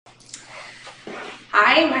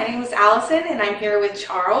Hi, my name is Allison and I'm here with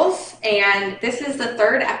Charles, and this is the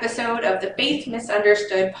third episode of the Faith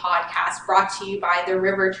Misunderstood podcast brought to you by the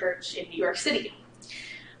River Church in New York City.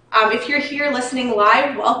 If you're here listening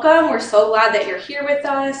live, welcome. We're so glad that you're here with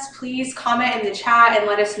us. Please comment in the chat and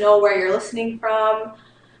let us know where you're listening from.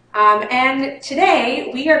 And today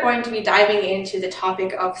we are going to be diving into the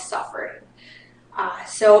topic of suffering.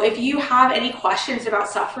 So if you have any questions about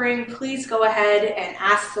suffering, please go ahead and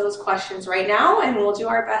ask those questions right now, and we'll do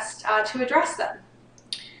our best to address them.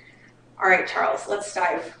 All right, Charles, let's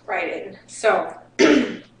dive right in. So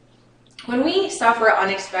when we suffer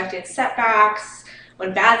unexpected setbacks,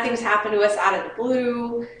 when bad things happen to us out of the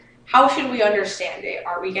blue, how should we understand it?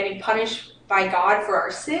 Are we getting punished by God for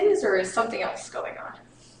our sins, or is something else going on?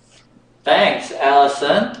 Thanks,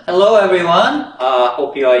 Allison. Hello, everyone.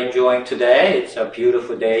 Hope you are enjoying today. It's a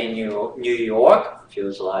beautiful day in New York.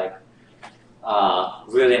 Feels like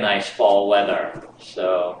really nice fall weather.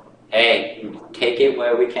 So, hey, take it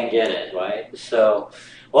where we can get it, right? So,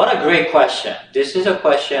 what a great question. This is a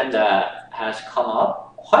question that has come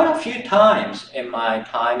up quite a few times in my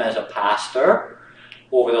time as a pastor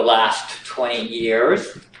over the last 20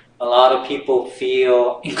 years. A lot of people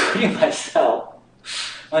feel, including myself,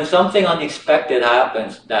 when something unexpected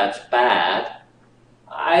happens that's bad,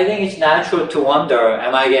 I think it's natural to wonder,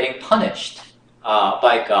 am I getting punished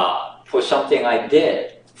by God for something I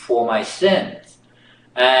did, for my sins?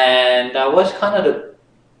 And that was kind of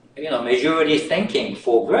the majority thinking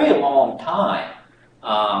for a very long time,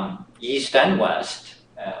 East and West,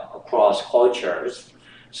 across cultures.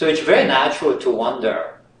 So it's very natural to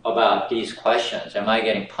wonder about these questions. Am I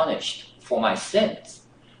getting punished for my sins?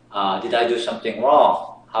 Did I do something wrong?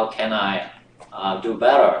 How can I do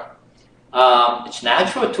better? It's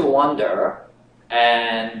natural to wonder,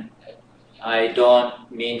 and I don't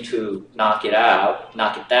mean to knock it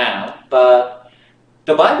down, but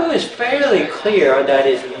the Bible is fairly clear that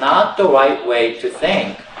it's not the right way to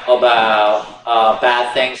think about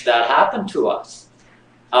bad things that happen to us.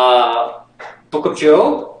 Book of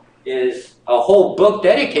Job is a whole book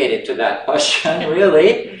dedicated to that question,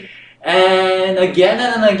 really. And again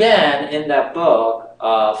in that book,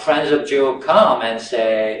 friends of Job come and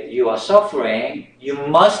say, you are suffering, you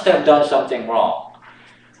must have done something wrong.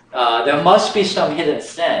 There must be some hidden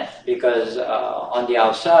sin, because on the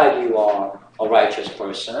outside you are a righteous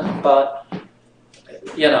person, but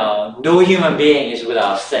no human being is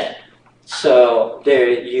without sin. So there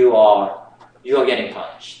you are getting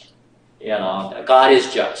punished. God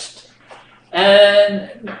is just.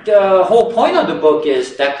 And the whole point of the book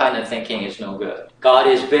is that kind of thinking is no good. God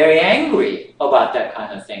is very angry about that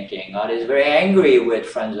kind of thinking. God is very angry with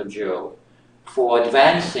friends of Job for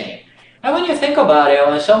advancing. And when you think about it,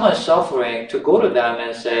 when someone's suffering, to go to them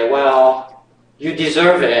and say, well, you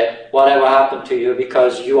deserve it, whatever happened to you,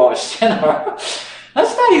 because you are a sinner,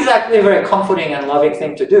 that's not exactly a very comforting and loving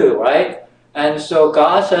thing to do, right? And so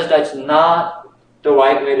God says that's not the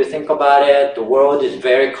right way to think about it. The world is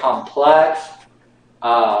very complex.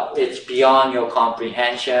 It's beyond your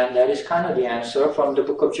comprehension. That is kind of the answer from the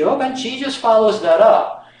book of Job. And Jesus follows that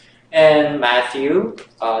up. In Matthew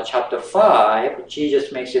chapter 5,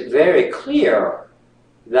 Jesus makes it very clear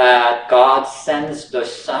that God sends the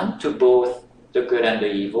sun to both the good and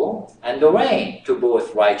the evil, and the rain to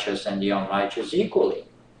both righteous and the unrighteous equally.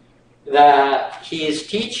 That his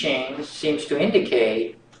teaching seems to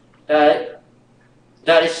indicate that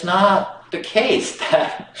it's not the case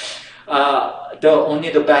that only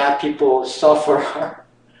the bad people suffer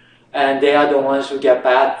and they are the ones who get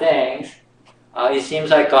bad things. It seems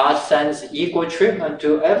like God sends equal treatment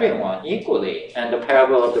to everyone equally. And the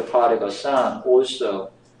parable of the prodigal son also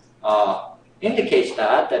indicates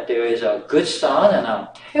that there is a good son and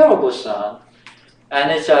a terrible son.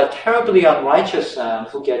 And it's a terribly unrighteous son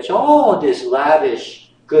who gets all these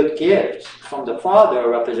lavish good gifts from the Father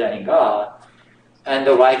representing God. And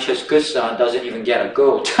the righteous good son doesn't even get a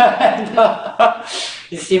goat.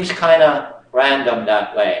 It seems kind of random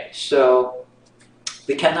that way. So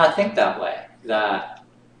we cannot think that way, that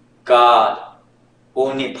God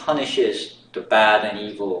only punishes the bad and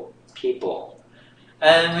evil people.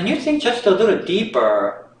 And when you think just a little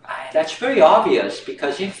deeper, that's very obvious,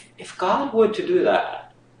 because if God were to do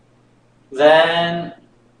that, then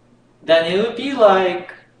it would be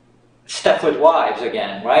like Stepford Wives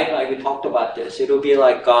again, right? Like we talked about this. It'll be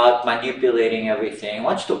like God manipulating everything.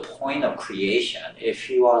 What's the point of creation if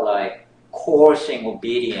you are like coercing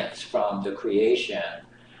obedience from the creation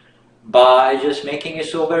by just making it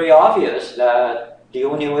so very obvious that the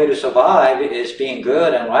only way to survive is being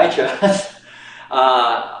good and righteous?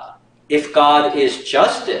 If God is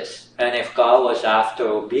justice, and if God was after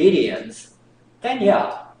obedience, then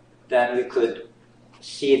yeah, then we could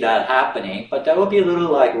see that happening. But that would be a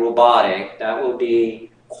little like robotic. That would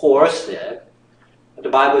be coercive. But the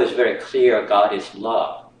Bible is very clear. God is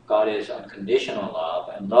love. God is unconditional love,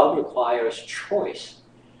 and love requires choice.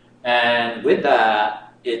 And with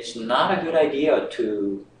that, it's not a good idea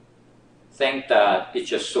to think that it's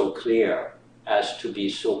just so clear as to be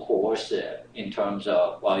so coercive in terms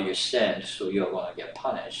of, well, you sinned, so you're going to get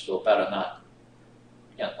punished, so better not,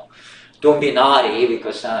 don't be naughty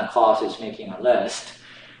because Santa Claus is making a list.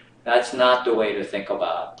 That's not the way to think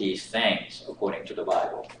about these things according to the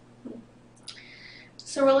Bible.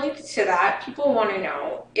 So related to that, people want to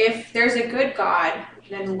know, if there's a good God,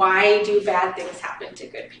 then why do bad things happen to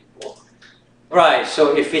good people? Right,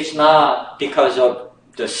 so if it's not because of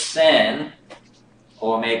the sin,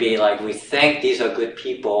 or maybe like we think these are good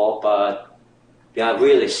people, but they are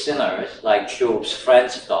really sinners, like Job's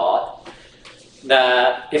friends thought,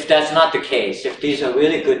 that if that's not the case, if these are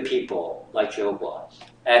really good people, like Job was,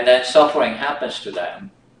 and then suffering happens to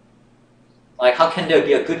them, like how can there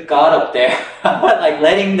be a good God up there, like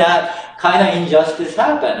letting that kind of injustice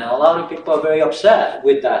happen? And a lot of people are very upset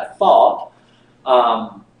with that thought.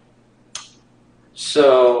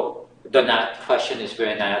 So the question is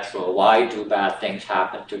very natural. Why do bad things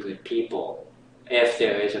happen to good people if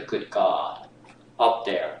there is a good God up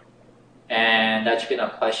there? And that's been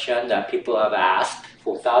a question that people have asked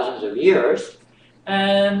for thousands of years.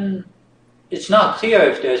 And it's not clear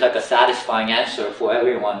if there's like a satisfying answer for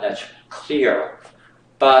everyone that's clear.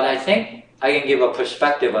 But I think I can give a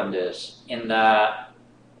perspective on this in that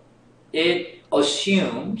it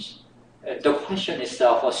assumes, the question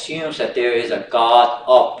itself assumes that there is a God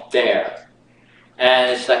up there.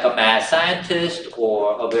 And it's like a mad scientist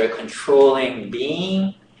or a very controlling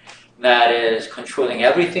being that is controlling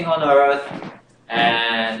everything on earth,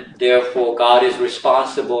 and therefore God is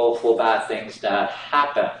responsible for bad things that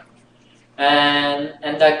happen.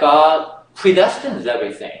 And that God predestines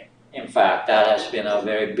everything. In fact, that has been a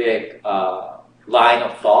very big line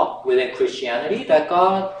of thought within Christianity, that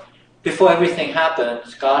God, before everything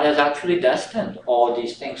happens, God has actually destined all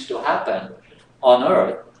these things to happen on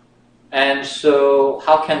earth. And so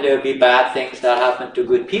how can there be bad things that happen to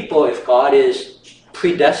good people if God is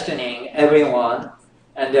predestining everyone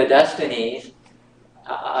and their destinies?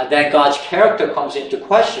 Then God's character comes into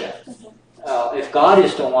question. If God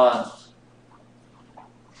is the one,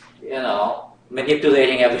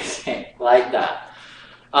 manipulating everything like that.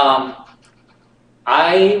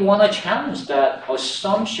 I want to challenge that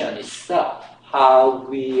assumption itself, how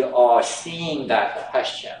we are seeing that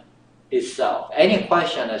question itself. Any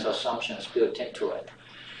question has assumptions built into it.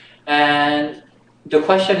 And the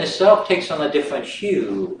question itself takes on a different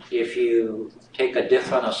hue if you take a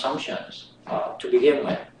different assumptions to begin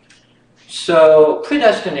with. So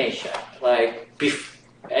predestination, like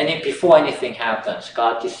before anything happens,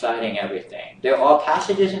 God deciding everything. There are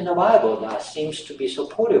passages in the Bible that seems to be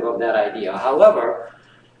supportive of that idea. However,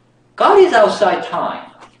 God is outside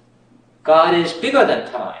time. God is bigger than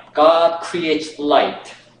time. God creates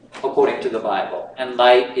light, according to the Bible, and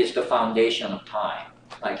light is the foundation of time.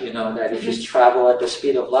 Like that if you travel at the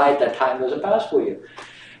speed of light, that time doesn't pass for you.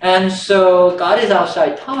 And so God is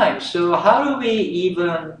outside time. So how do we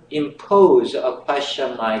even impose a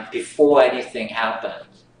question like before anything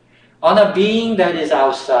happens on a being that is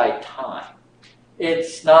outside time?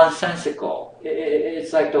 It's nonsensical.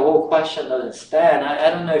 It's like the whole question doesn't stand. I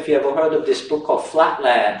don't know if you ever heard of this book called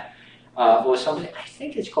Flatland or something. I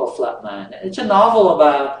think it's called Flatland. It's a novel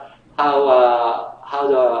about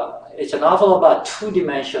it's a novel about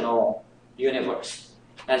two-dimensional universe.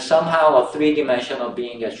 And somehow a three-dimensional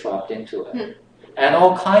being gets dropped into it. And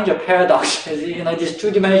all kinds of paradoxes, these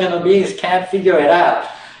two-dimensional beings can't figure it out.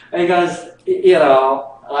 Because,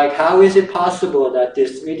 like how is it possible that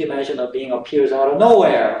this three-dimensional being appears out of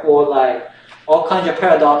nowhere? Or like all kinds of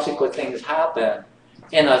paradoxical things happen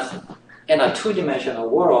in a two-dimensional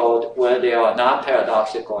world where they are not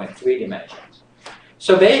paradoxical in three dimensions.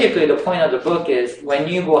 So basically the point of the book is when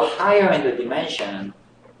you go higher in the dimension,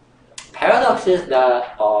 paradoxes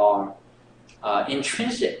that are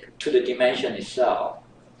intrinsic to the dimension itself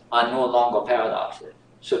are no longer paradoxes.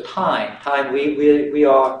 So time, we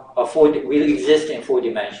exist in four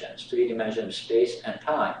dimensions, three dimensions, space and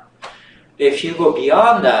time. If you go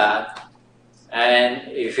beyond that,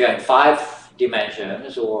 and if you're in five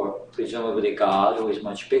dimensions, or presumably God, who is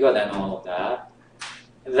much bigger than all of that,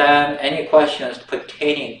 then any questions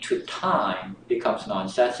pertaining to time becomes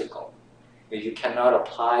nonsensical. You cannot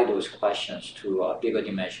apply those questions to a bigger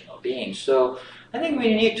dimensional being. So I think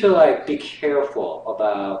we need to be careful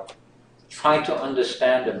about trying to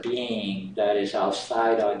understand a being that is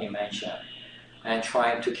outside our dimension and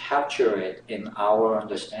trying to capture it in our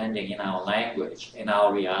understanding, in our language, in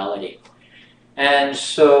our reality. And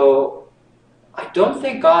so I don't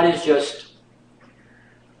think God is just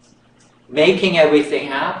making everything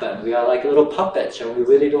happen. We are like little puppets and we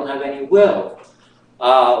really don't have any will.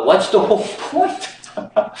 What's the whole point?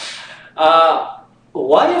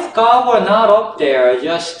 What if God were not up there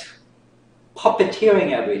just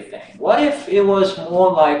puppeteering everything? What if it was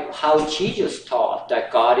more like how Jesus taught,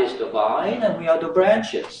 that God is the vine and we are the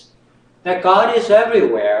branches? That God is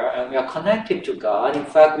everywhere and we are connected to God. In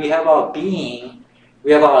fact, we have our being,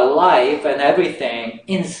 we have our life and everything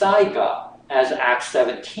inside God. As Acts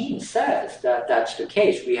 17 says, that's the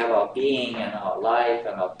case. We have our being and our life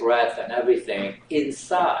and our breath and everything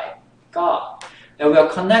inside God. That we are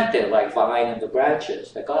connected like vine and the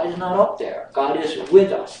branches. That God is not up there. God is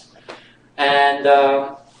with us. And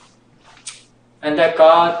that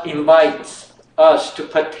God invites us to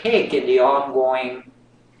partake in the ongoing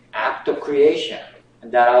act of creation.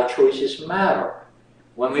 And that our choices matter.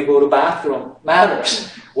 When we go to the bathroom matters.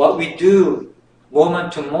 What we do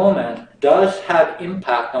moment to moment does have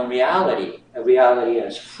impact on reality. A reality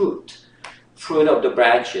as fruit. Fruit of the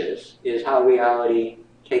branches is how reality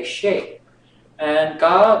takes shape. And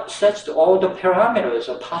God sets all the parameters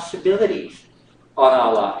or possibilities on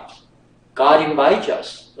our lives. God invites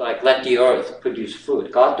us, like let the earth produce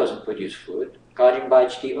fruit. God doesn't produce fruit. God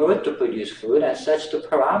invites the earth to produce fruit and sets the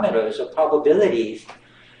parameters or probabilities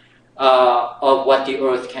of what the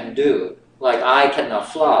earth can do. Like I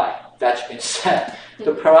cannot fly. That's been set.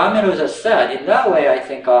 The parameters are set. In that way, I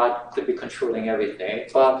think God could be controlling everything.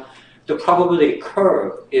 But the probability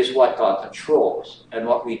curve is what God controls. And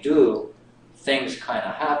what we do, things kind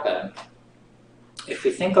of happen. If we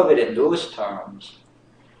think of it in those terms,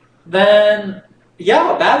 then,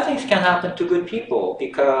 yeah, bad things can happen to good people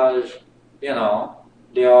because,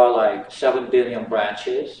 there are like 7 billion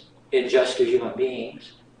branches in just the human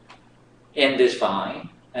beings in this vine.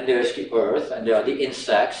 And there's the earth, and there are the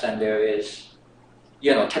insects, and there is,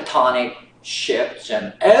 tectonic shifts,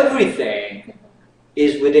 and everything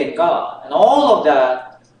is within God. And all of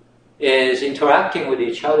that is interacting with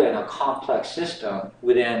each other in a complex system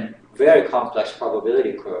within very complex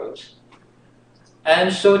probability curves.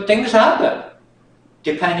 And so things happen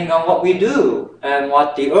depending on what we do, and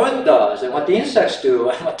what the earth does, and what the insects do,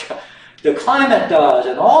 and what the climate does,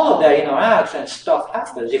 and all of that interacts and stuff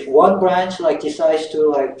happens. If one branch decides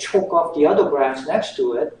to choke off the other branch next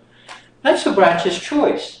to it, that's the branch's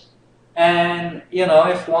choice. And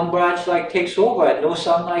if one branch takes over and no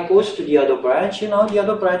sunlight goes to the other branch, the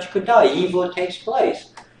other branch could die. Evil takes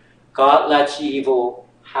place. God lets evil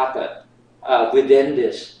happen within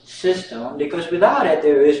this system because without it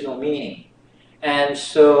there is no meaning. And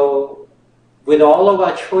so with all of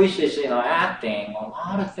our choices in our acting, a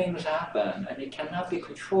lot of things happen, and it cannot be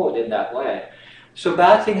controlled in that way. So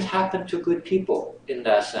bad things happen to good people in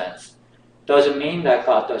that sense. Doesn't mean that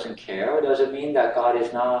God doesn't care. Doesn't mean that God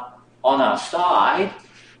is not on our side.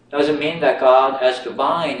 Doesn't mean that God, as the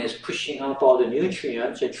vine, is pushing up all the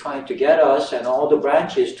nutrients and trying to get us and all the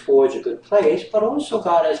branches towards a good place. But also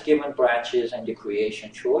God has given branches and the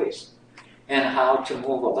creation choice and how to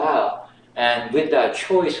move about. And with that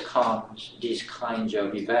choice comes these kinds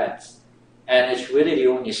of events. And it's really the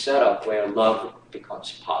only setup where love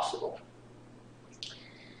becomes possible.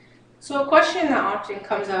 So a question that often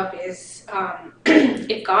comes up is,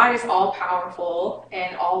 if God is all-powerful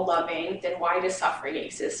and all-loving, then why does suffering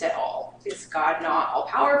exist at all? Is God not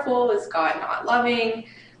all-powerful? Is God not loving?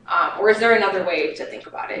 Or is there another way to think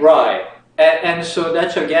about it? Right. And so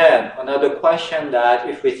that's, again, another question that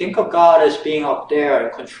if we think of God as being up there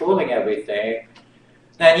and controlling everything,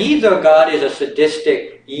 then either God is a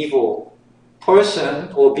sadistic, evil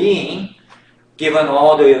person or being, given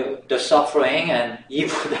all the suffering and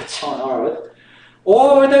evil that's on earth,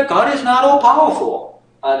 or that God is not all-powerful,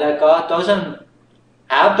 that God doesn't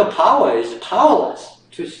have the power, is powerless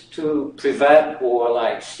to prevent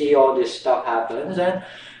or see all this stuff happens. And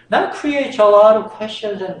that creates a lot of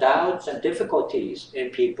questions and doubts and difficulties in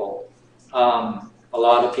people. A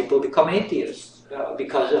lot of people become atheists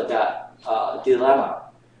because of that dilemma.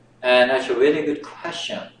 And that's a really good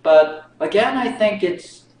question. But again, I think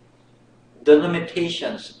it's the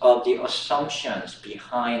limitations of the assumptions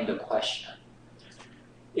behind the question.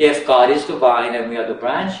 If God is the vine and we are the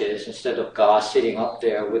branches, instead of God sitting up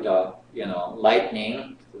there with a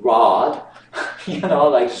lightning rod,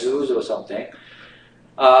 like Zeus or something,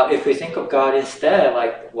 if we think of God instead,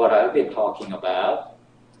 like what I've been talking about,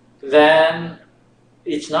 then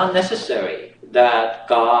it's not necessary that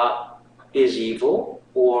God is evil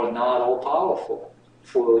or not all-powerful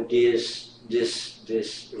for this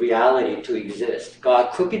this reality to exist.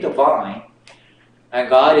 God could be divine, and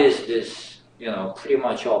God is this, pretty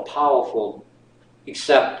much all powerful,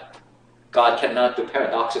 except God cannot do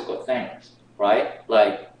paradoxical things, right?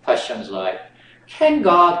 Like questions like, can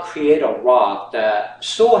God create a rock that's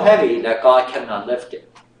so heavy that God cannot lift it?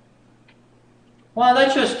 Well,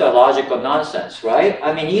 that's just a logical nonsense, right?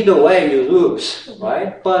 I mean, either way you lose,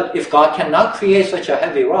 right? But if God cannot create such a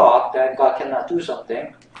heavy rock, then God cannot do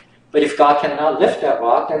something. But if God cannot lift that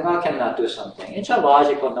rock, then God cannot do something. It's a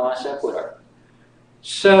logical non sequitur.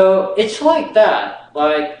 So it's like that.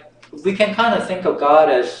 Like, we can kind of think of God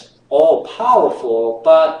as all-powerful,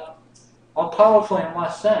 but all-powerful in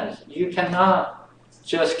what sense? You cannot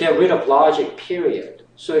just get rid of logic, period.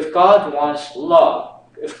 So if God wants love,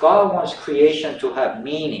 if God wants creation to have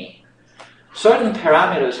meaning, certain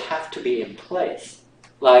parameters have to be in place.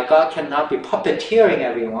 Like God cannot be puppeteering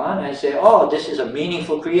everyone and say, oh, this is a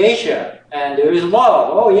meaningful creation and there is love,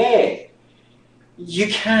 oh yay. You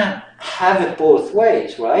can't have it both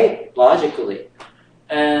ways, right? Logically.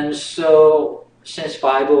 And so since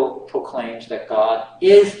Bible proclaims that God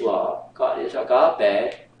is love, God is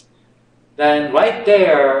agape, then right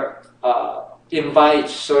there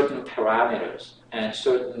invites certain parameters and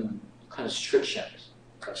certain constrictions,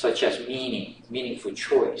 such as meaning, meaningful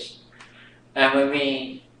choice. And when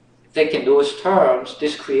we think in those terms,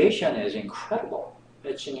 this creation is incredible.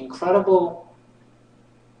 It's an incredible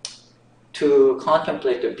to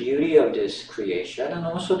contemplate the beauty of this creation and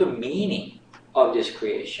also the meaning of this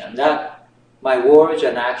creation, that my words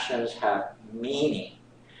and actions have meaning.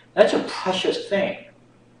 That's a precious thing.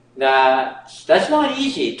 That's not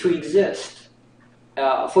easy to exist.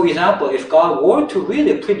 For example, if God were to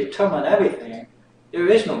really predetermine everything, there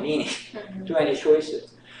is no meaning to any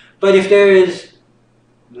choices. But if there is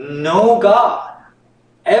no God,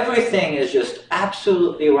 everything is just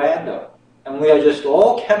absolutely random, and we are just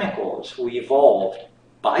all chemicals who evolved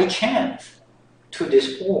by chance to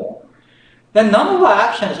this form, then none of our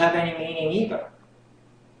actions have any meaning either.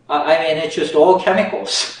 I mean, it's just all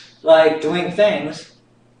chemicals, like doing things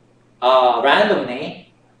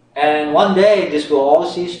randomly, and one day this will all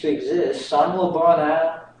cease to exist. Sun will burn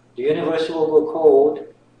out, the universe will go cold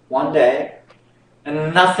one day,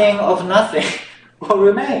 and nothing of nothing will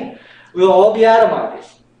remain. We'll all be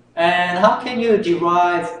atomized. And how can you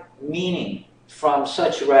derive meaning from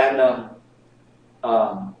such random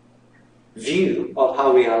view of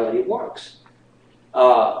how reality works?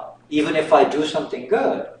 Even if I do something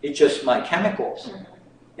good, it's just my chemicals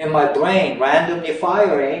in my brain randomly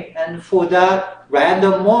firing, and for that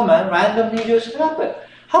random moment, randomly just happen.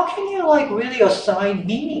 How can you really assign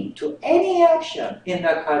meaning to any action in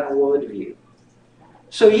that kind of worldview?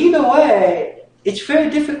 So either way, it's very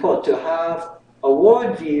difficult to have a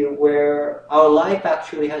worldview where our life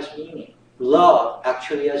actually has meaning. Love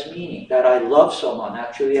actually has meaning. That I love someone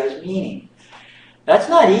actually has meaning. That's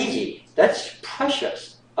not easy. That's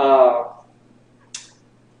precious.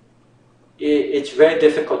 It's very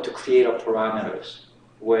difficult to create a parameters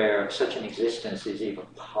where such an existence is even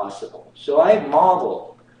possible. So I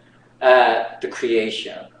marvel at the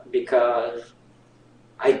creation because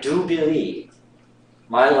I do believe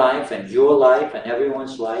my life and your life and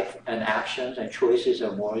everyone's life and actions and choices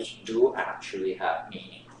and words do actually have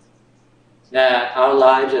meaning. That our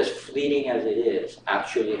lives, as fleeting as it is,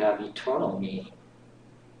 actually have eternal meaning.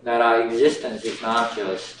 That our existence is not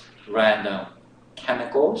just random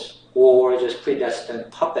chemicals or just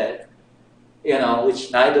predestined puppet,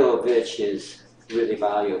 which neither of which is really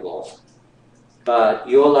valuable. But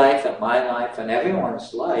your life and my life and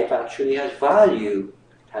everyone's life actually has value,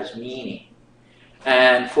 has meaning.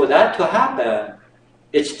 And for that to happen,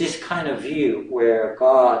 it's this kind of view where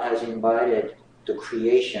God has invited the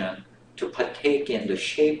creation to partake in the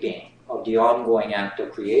shaping of the ongoing act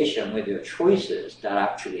of creation with their choices that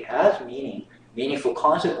actually has meaning, meaningful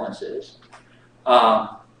consequences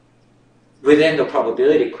within the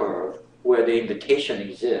probability curve where the invitation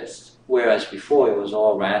exists, whereas before it was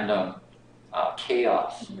all random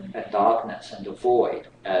chaos and darkness and the void,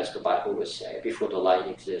 as the Bible would say, before the light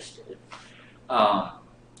existed.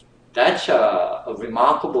 That's a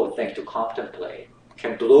remarkable thing to contemplate.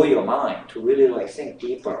 Can blow your mind to really think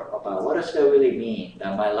deeper about what does that really mean,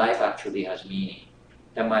 that my life actually has meaning,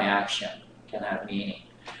 that my action can have meaning.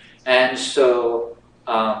 And so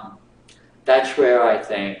that's where I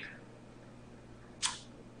think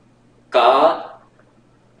God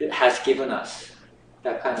has given us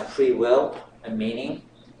that kind of free will and meaning,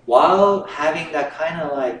 while having that kind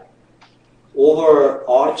of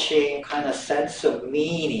overarching kind of sense of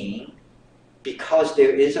meaning, because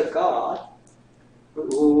there is a God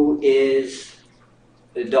who is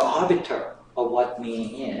the arbiter of what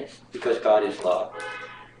meaning is, because God is love.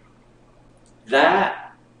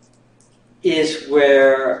 That is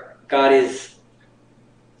where God is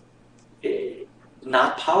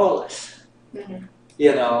not powerless,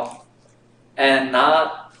 and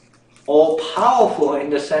not all powerful in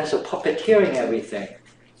the sense of puppeteering everything,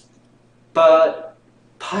 but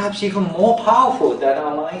perhaps even more powerful than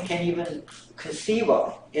our mind can even conceive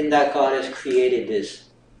of, in that God has created this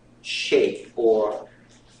shape or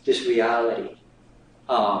this reality.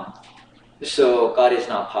 So God is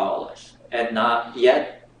not powerless, and not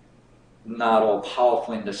all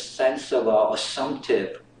powerful in the sense of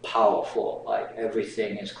assumptive powerful, like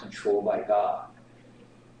everything is controlled by God.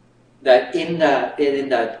 That in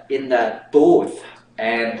that both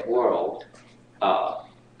and world,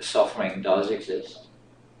 suffering does exist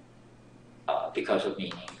because of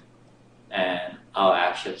meaning, and our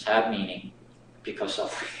actions have meaning because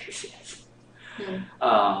suffering exists.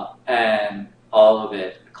 And all of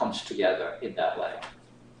it comes together in that way.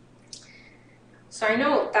 So I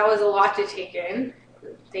know that was a lot to take in.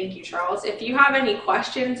 Thank you, Charles. If you have any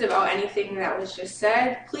questions about anything that was just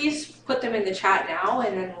said, please put them in the chat now,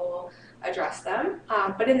 and then we'll address them.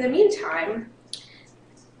 But in the meantime,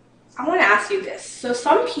 I want to ask you this. So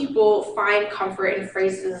some people find comfort in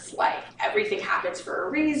phrases like everything happens for a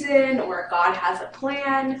reason, or God has a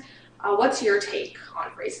plan. What's your take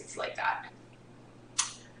on phrases like that?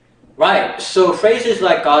 Right. So phrases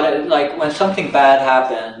like God, like when something bad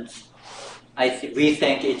happens, we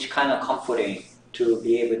think it's kind of comforting to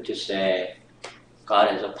be able to say God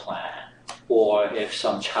has a plan. Or if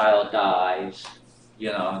some child dies,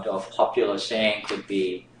 the popular saying could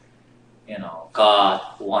be, God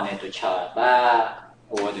wanted the child back,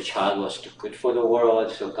 or the child was too good for the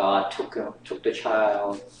world, so God took the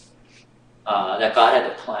child. That God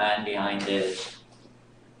had a plan behind this.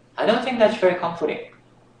 I don't think that's very comforting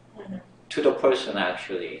to the person,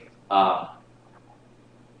 actually.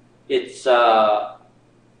 It's that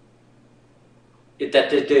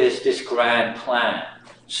there's this grand plan,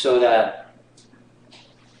 so that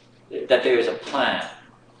there is a plan,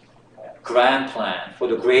 grand plan for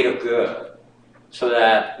the greater good, so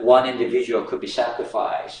that one individual could be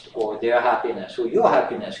sacrificed, or their happiness or your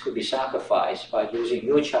happiness could be sacrificed by losing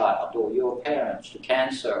your child or your parents to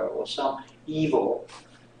cancer or some evil.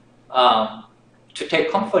 To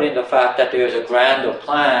take comfort in the fact that there is a grander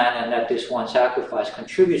plan and that this one sacrifice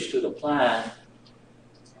contributes to the plan,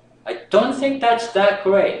 I don't think that's that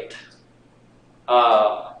great.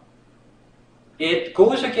 It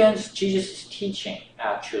goes against Jesus' teaching,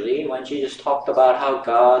 actually, when Jesus talked about how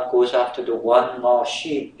God goes after the one lost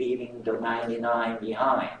sheep, leaving the 99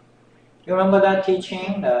 behind. You remember that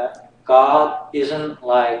teaching? That God isn't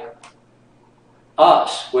like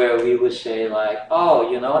us, where we would say like,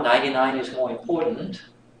 99 is more important.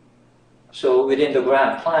 So within the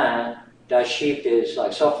grand plan, that sheep is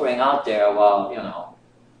like suffering out there while,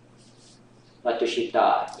 let the sheep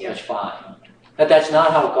die. Yeah. That's fine. But that's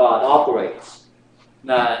not how God operates.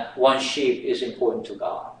 That one sheep is important to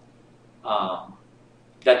God.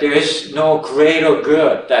 That there is no greater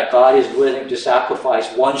good that God is willing to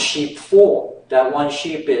sacrifice one sheep for. That one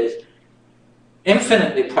sheep is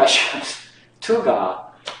infinitely precious to God.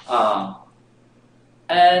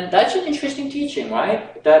 And that's an interesting teaching,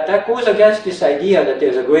 right? That goes against this idea that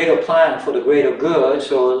there's a greater plan for the greater good,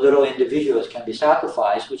 so little individuals can be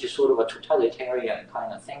sacrificed, which is sort of a totalitarian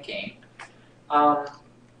kind of thinking.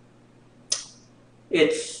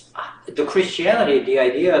 It's the Christianity, the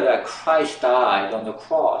idea that Christ died on the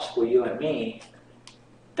cross for you and me,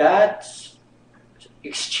 that's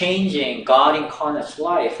exchanging God incarnate's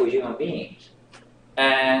life for human beings.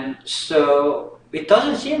 And so it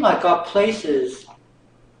doesn't seem like God places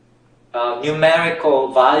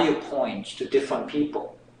numerical value points to different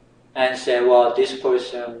people and say, well, this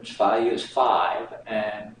person's value is 5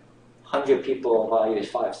 and 100 people value is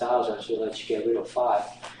 5,000, so let's get rid of 5.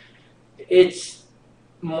 It's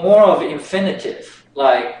more of infinitive,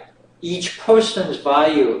 like each person's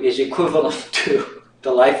value is equivalent to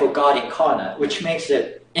the life of God incarnate, which makes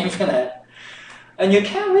it infinite. And you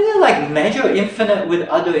can't really like measure infinite with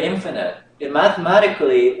other infinite.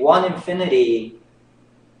 Mathematically, one infinity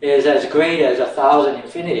is as great as 1,000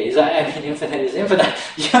 infinities. I mean, infinite is infinite,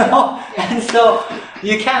 And so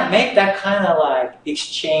you can't make that kind of like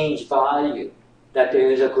exchange value, that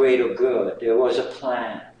there is a greater good, there was a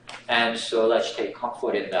plan, and so let's take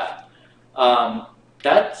comfort in that.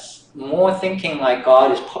 That's more thinking like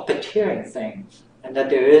God is puppeteering things, and that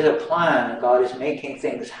there is a plan, and God is making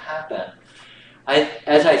things happen.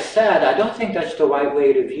 As I said, I don't think that's the right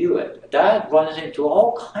way to view it. That runs into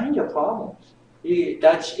all kinds of problems.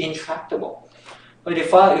 That's intractable. But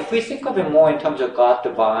if we think of it more in terms of God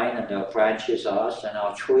divine and the branches us, and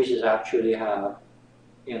our choices actually have,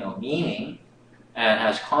 meaning and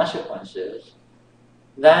has consequences,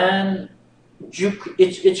 then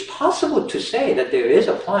it's possible to say that there is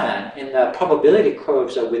a plan in that probability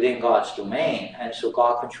curves are within God's domain, and so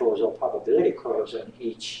God controls all probability curves in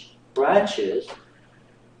each branches.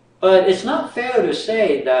 But it's not fair to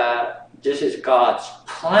say that this is God's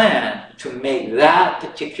plan to make that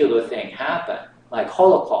particular thing happen. Like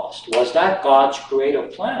Holocaust, was that God's greater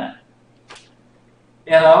plan?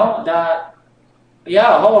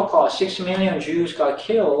 Holocaust, 6 million Jews got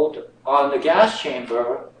killed on the gas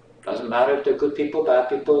chamber. Doesn't matter if they're good people, bad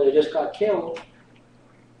people, they just got killed.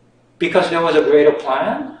 Because there was a greater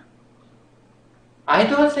plan? I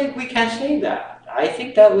don't think we can say that. I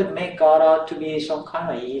think that would make God out to be some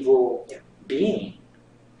kind of evil being.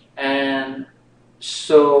 And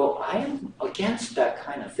so I am against that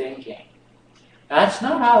kind of thinking. That's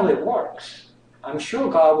not how it works. I'm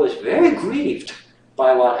sure God was very grieved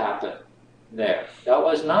by what happened there. That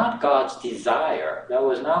was not God's desire. That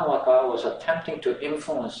was not what God was attempting to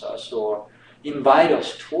influence us or invite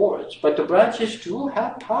us towards. But the branches do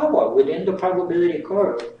have power within the probability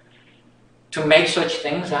curve to make such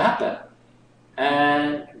things happen.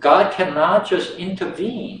 And God cannot just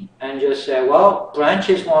intervene and just say, well,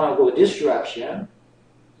 branches want to go this direction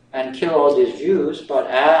and kill all these Jews, but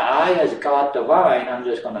I as God divine, I'm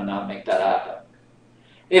just going to not make that happen.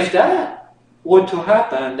 If that were to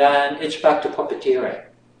happen, then it's back to puppeteering.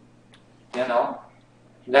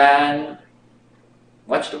 Then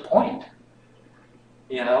what's the point?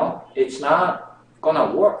 It's not going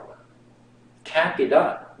to work. Can't be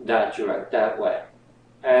done that way.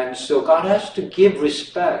 And so God has to give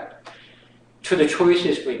respect to the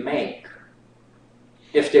choices we make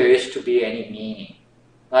if there is to be any meaning.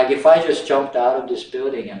 Like if I just jumped out of this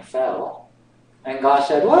building and fell, and God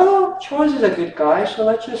said, well, Charles is a good guy, so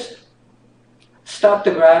let's just stop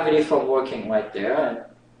the gravity from working right there and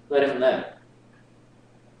let him live.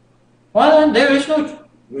 Well, then there is no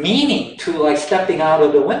meaning to stepping out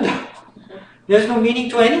of the window. There's no meaning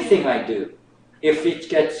to anything I do if it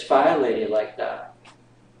gets violated like that.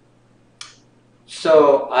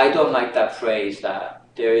 So I don't like that phrase that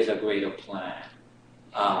there is a greater plan.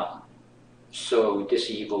 So this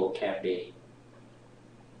evil can be,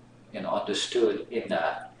 understood in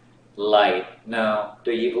that light. No,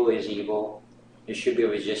 the evil is evil. It should be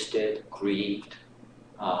resisted, grieved.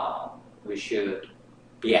 We should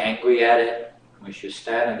be angry at it. We should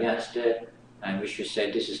stand against it, and we should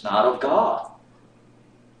say, this is not of God.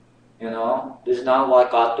 This is not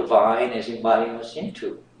what God divine is inviting us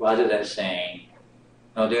into, rather than saying,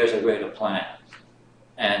 no, there's a greater plan.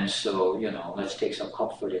 And so, let's take some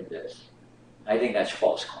comfort in this. I think that's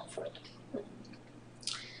false comfort.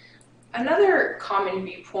 Another common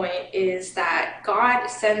viewpoint is that God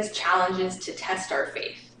sends challenges to test our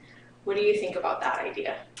faith. What do you think about that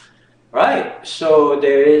idea? Right. So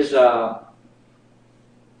there is a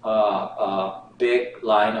big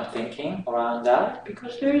line of thinking around that,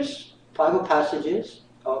 because there's Bible passages.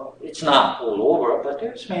 It's not all over, but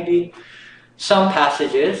there's maybe some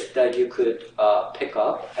passages that you could pick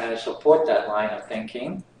up and support that line of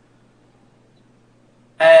thinking.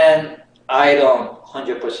 And I don't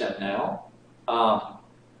 100% know.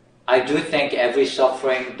 I do think every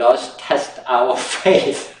suffering does test our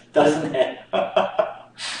faith, doesn't it?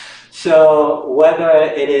 So whether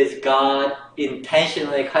it is God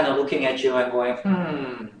intentionally kind of looking at you and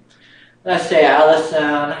going, let's say, Allison,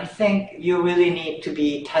 I think you really need to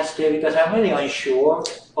be tested because I'm really unsure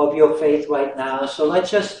of your faith right now, so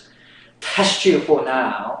let's just test you for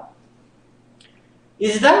now.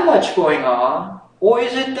 Is that what's going on? Or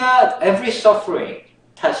is it that every suffering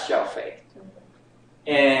tests our faith?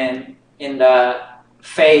 And in that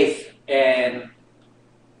faith in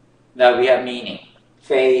that we have meaning.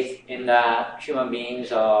 Faith in that human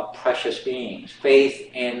beings are precious beings.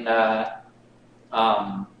 Faith in that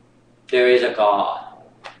there is a God.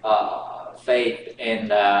 Faith in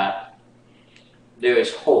that there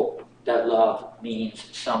is hope, that love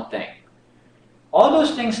means something. All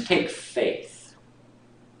those things take faith.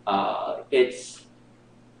 It's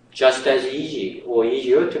just as easy or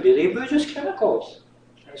easier to believe we're just chemicals.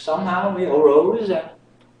 And somehow we arose and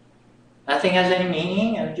nothing has any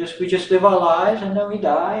meaning, and we just live our lives and then we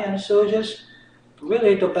die, and so just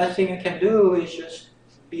really the best thing you can do is just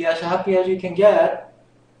be as happy as you can get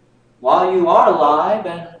while you are alive,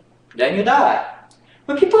 and then you die.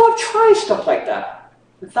 But people have tried stuff like that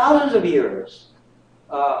for thousands of years,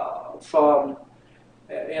 from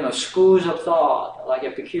schools of thought like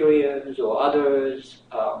Epicureans or others,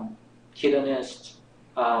 hedonists.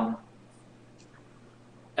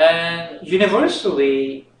 And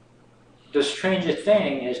universally, the strangest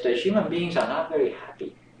thing is that human beings are not very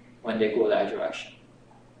happy when they go that direction.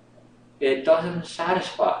 It doesn't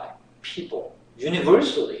satisfy people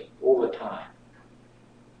universally over time.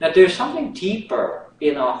 Now there's something deeper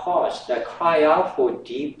in our hearts that cry out for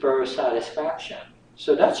deeper satisfaction.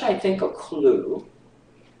 So that's, I think, a clue,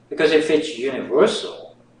 because if it's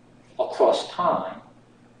universal across time,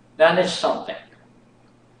 then it's something.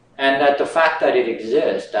 And that the fact that it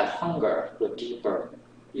exists, that hunger for deeper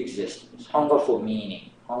existence, hunger for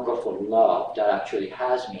meaning, hunger for love that actually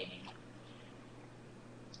has meaning,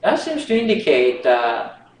 that seems to indicate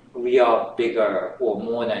that we are bigger or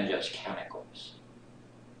more than just chemicals.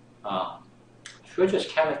 If we're just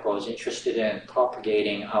chemicals interested in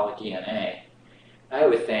propagating our DNA, I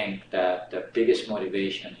would think that the biggest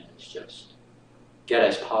motivation is just get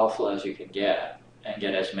as powerful as you can get and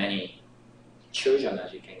get as many children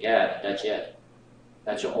as you can get, and that's it.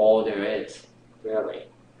 That's all there is, really,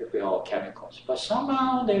 if we're all chemicals. But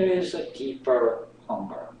somehow there is a deeper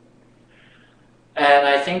hunger. And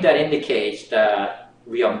I think that indicates that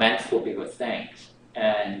we are meant for bigger things.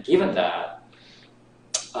 And given that,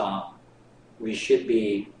 we should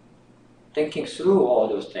be thinking through all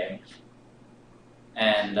those things.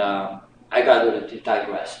 And I got a little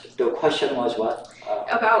digressed. The question was what?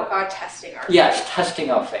 About testing our faith. Yes,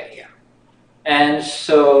 testing our faith. Yeah. And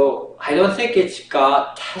so I don't think it's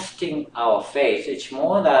God testing our faith. It's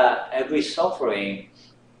more that every suffering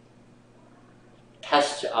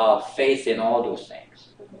tests our faith in all those things.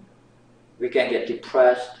 We can get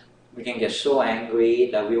depressed. We can get so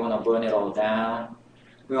angry that we want to burn it all down.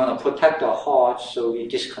 We want to protect our hearts, so we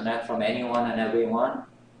disconnect from anyone and everyone.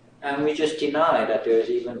 And we just deny that there's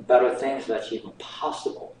even better things that's even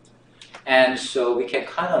possible. And so we can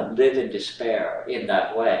kind of live in despair in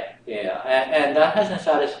that way. Yeah. And that hasn't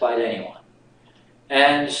satisfied anyone.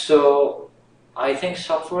 And so I think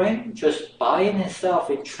suffering just by in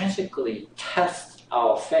itself intrinsically tests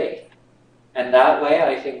our faith. And that way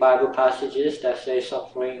I think Bible passages that say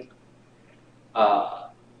suffering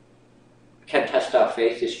can test our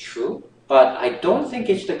faith is true. But I don't think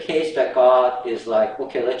it's the case that God is like,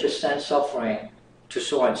 okay, let's just send suffering to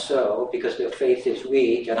so-and-so because their faith is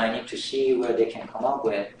weak and I need to see where they can come up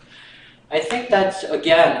with. I think that's,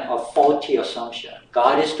 again, a faulty assumption.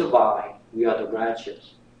 God is the vine, we are the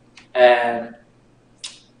branches. And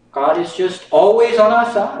God is just always on our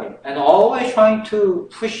side and always trying to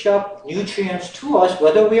push up nutrients to us,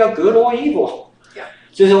 whether we are good or evil. Yeah.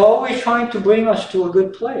 Just always trying to bring us to a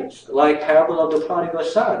good place. Like parable of the prodigal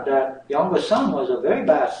son, that younger son was a very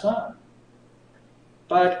bad son.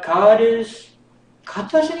 But God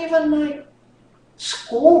doesn't even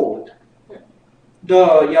scold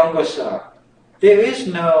the younger son. There is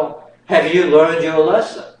no, have you learned your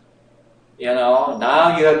lesson?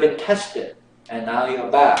 Now you have been tested and now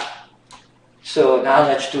you're back. So now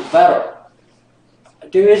let's do better.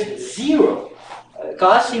 There is zero.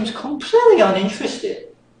 God seems completely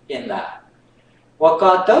uninterested in that. What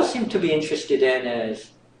God does seem to be interested in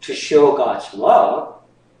is to show God's love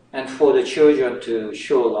and for the children to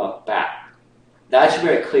show love back. That's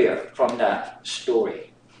very clear from that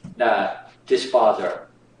story, that this father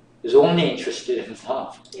is only interested in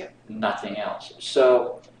love, nothing else.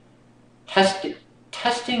 So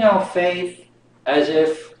testing our faith as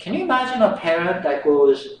if, can you imagine a parent that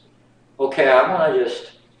goes, okay, I want to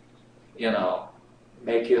just,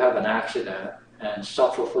 make you have an accident and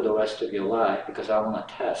suffer for the rest of your life because I want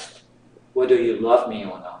to test whether you love me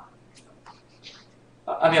or not.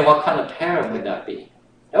 I mean, what kind of parent would that be?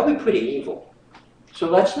 That would be pretty evil. So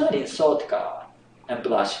let's not insult God and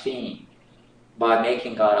blaspheme by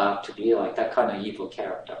making God out to be like that kind of evil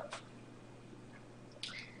character.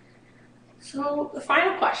 So the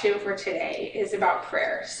final question for today is about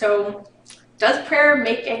prayer. So does prayer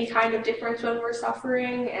make any kind of difference when we're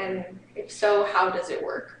suffering? And if so, how does it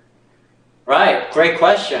work? Right, great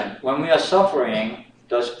question. When we are suffering,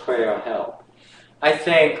 does prayer help? I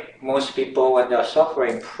think most people, when they're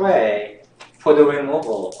suffering, pray for the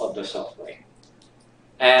removal of the suffering.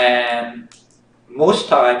 And most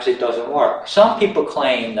times it doesn't work. Some people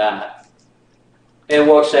claim that it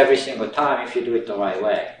works every single time if you do it the right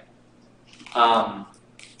way.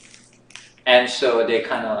 And so they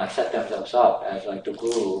kind of set themselves up as the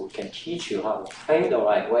guru who can teach you how to pray the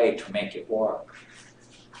right way to make it work.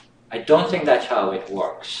 I don't think that's how it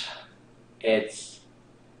works.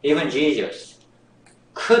 Even Jesus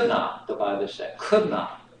could not, the Bible said, could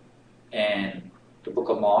not, in the book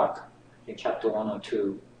of Mark, in chapter 1 or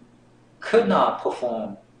 2, could not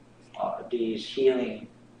perform these healing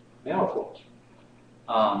miracles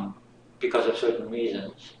because of certain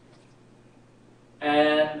reasons.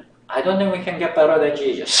 And I don't think we can get better than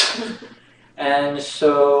Jesus. And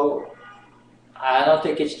so I don't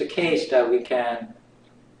think it's the case that we can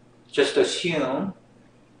just assume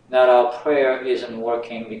that our prayer isn't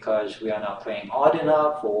working because we are not praying hard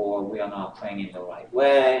enough or we are not praying in the right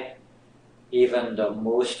way. Even the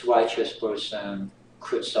most righteous person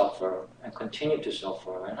could suffer and continue to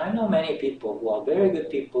suffer. And I know many people who are very good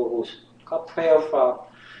people who got prayer from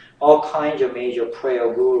all kinds of major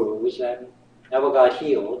prayer gurus and never got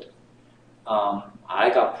healed. I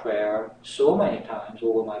got prayer so many times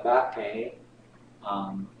over my back pain.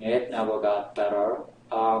 It never got better.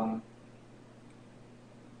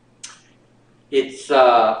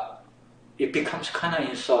 It becomes kind of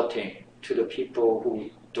insulting to the people who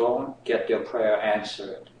don't get their prayer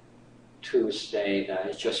answered to say that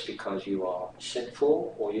it's just because you are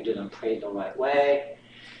sinful or you didn't pray the right way.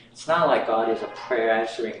 It's not like God is a prayer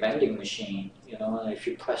answering vending machine. If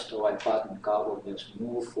you press the right button, God will just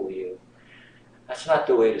move for you. That's not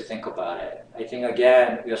the way to think about it. I think,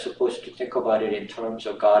 again, we are supposed to think about it in terms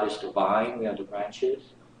of God is the vine, we are the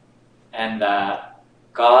branches, and that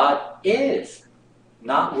God is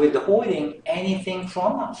not withholding anything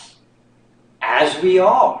from us, as we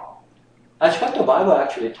are. That's what the Bible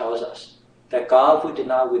actually tells us, that God who did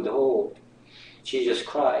not withhold Jesus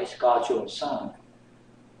Christ, God's own Son,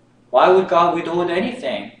 why would God withhold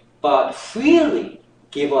anything but freely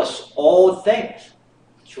give us all things?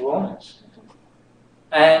 It's Romans.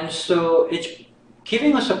 And so it's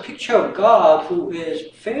giving us a picture of God who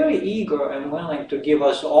is very eager and willing to give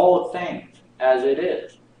us all things as it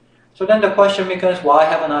is. So then the question becomes, why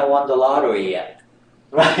haven't I won the lottery yet?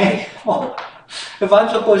 Right? Well, if I'm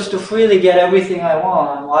supposed to freely get everything I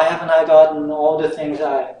want, why haven't I gotten all the things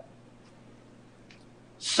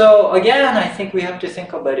So again, I think we have to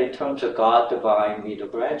think about it in terms of God, the vine, we the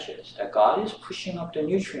branches. That God is pushing up the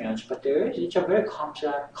nutrients, but it's a very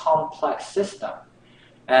complex system.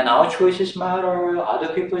 And our choices matter,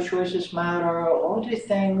 other people's choices matter, all these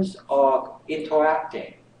things are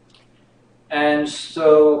interacting. And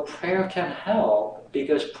so prayer can help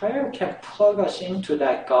because prayer can plug us into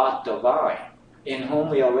that God divine in whom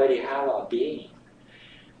we already have our being.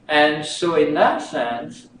 And so in that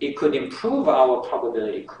sense, it could improve our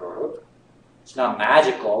probability curve. It's not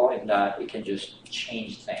magical in that it can just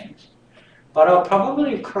change things. But our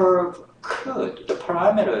probability curve the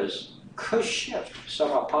parameters could shift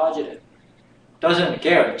somewhat positive. Doesn't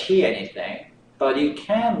guarantee anything, but it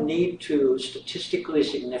can lead to statistically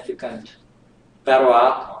significant better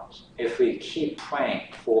outcomes if we keep praying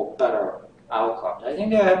for better outcomes. I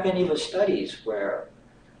think there have been even studies where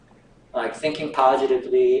like thinking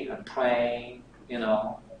positively and praying,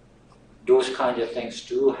 those kinds of things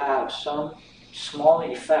do have some small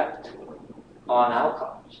effect on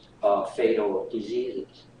outcomes of fatal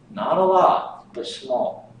diseases. Not a lot, but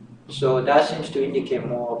small. So that seems to indicate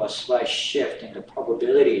more of a slight shift in the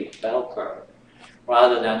probability bell curve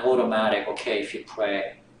rather than automatic, okay, if you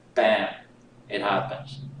pray, bam, it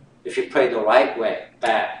happens. If you pray the right way,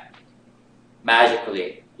 bam,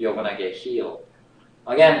 magically you're going to get healed.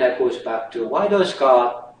 Again, that goes back to why does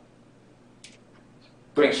God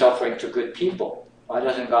bring suffering to good people? Why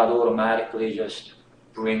doesn't God automatically just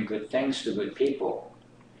bring good things to good people?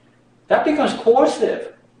 That becomes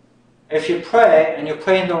coercive. If you pray and you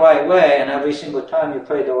pray in the right way, and every single time you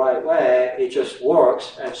pray the right way, it just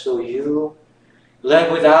works, and so you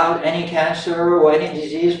live without any cancer or any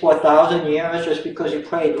disease for 1,000 years just because you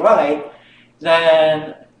prayed right,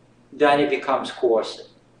 then it becomes coercive.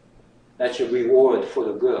 That's a reward for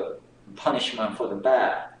the good, punishment for the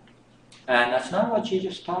bad. And that's not what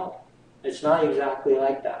Jesus taught. It's not exactly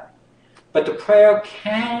like that. But the prayer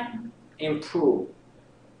can improve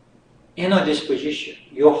inner disposition.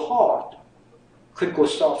 Your heart could go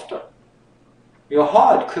softer. Your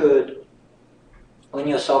heart could, when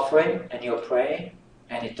you're suffering and you're praying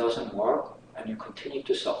and it doesn't work and you continue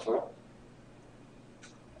to suffer,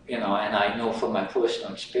 and I know from my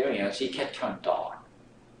personal experience, it can turn dark.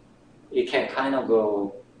 It can kind of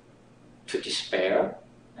go to despair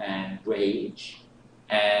and rage,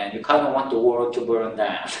 and you kind of want the world to burn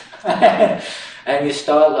down. And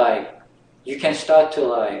you can start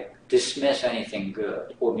to dismiss anything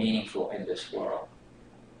good or meaningful in this world.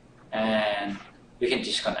 And you can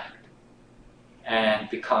disconnect and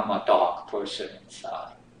become a dark person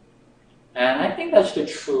inside. And I think that's the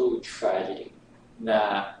true tragedy,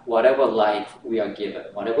 that whatever life we are given,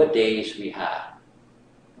 whatever days we have,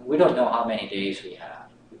 we don't know how many days we have.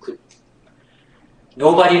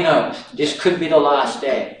 Nobody knows. This could be the last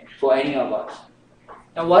day for any of us.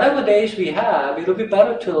 And whatever days we have, it'll be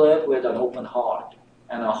better to live with an open heart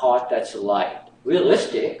and a heart that's light,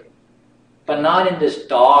 realistic, but not in this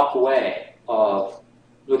dark way of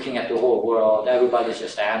looking at the whole world. Everybody's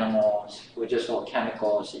just animals. We're just all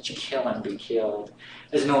chemicals. It's kill and be killed.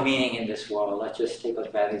 There's no meaning in this world. Let's just take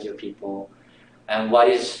advantage of people. And what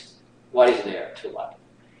is there to life?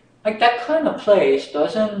 Like that kind of place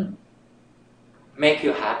doesn't make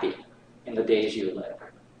you happy in the days you live.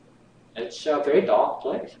 It's a very dark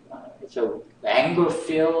place. It's an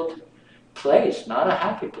anger-filled place, not a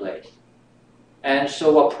happy place. And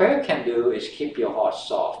so what prayer can do is keep your heart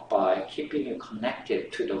soft by keeping you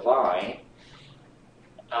connected to the vine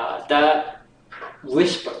that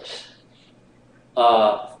whispers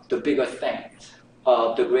of the bigger things,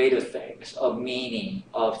 of the greater things, of meaning,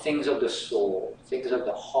 of things of the soul, things of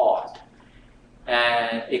the heart.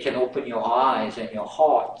 And it can open your eyes and your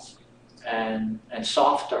hearts and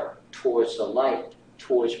softer towards the light,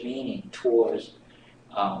 towards meaning, towards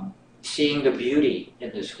seeing the beauty in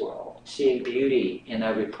this world, seeing beauty in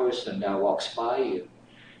every person that walks by you.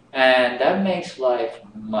 And that makes life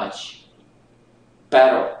much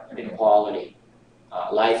better in quality.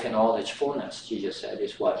 Life in all its fullness, Jesus said,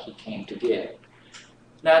 is what he came to give.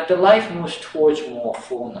 Now, the life moves towards more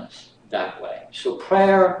fullness that way. So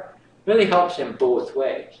prayer really helps in both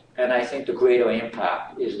ways. And I think the greater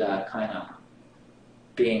impact is that kind of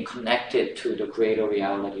being connected to the greater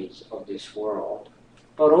realities of this world.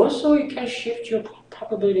 But also it can shift your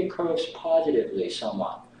probability curves positively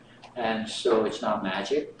somewhat. And so it's not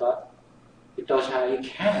magic, but it does how you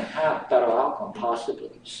can have better outcome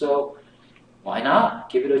possibly. So why not?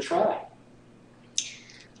 Give it a try.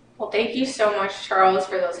 Well, thank you so much, Charles,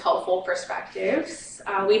 for those helpful perspectives.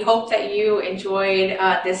 We hope that you enjoyed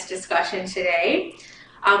this discussion today.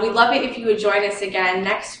 We'd love it if you would join us again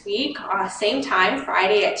next week, same time,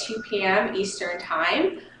 Friday at 2 p.m. Eastern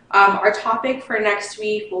Time. Our topic for next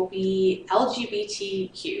week will be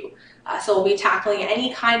LGBTQ. So we'll be tackling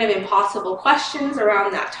any kind of impossible questions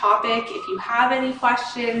around that topic. If you have any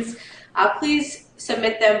questions, please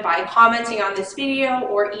submit them by commenting on this video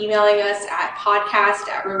or emailing us at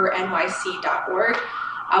podcast@rivernyc.org.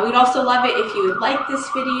 We'd also love it if you would like this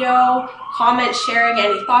video, comment sharing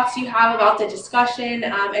any thoughts you have about the discussion,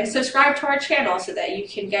 and subscribe to our channel so that you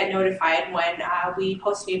can get notified when we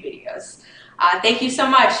post new videos. Thank you so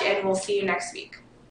much, and we'll see you next week.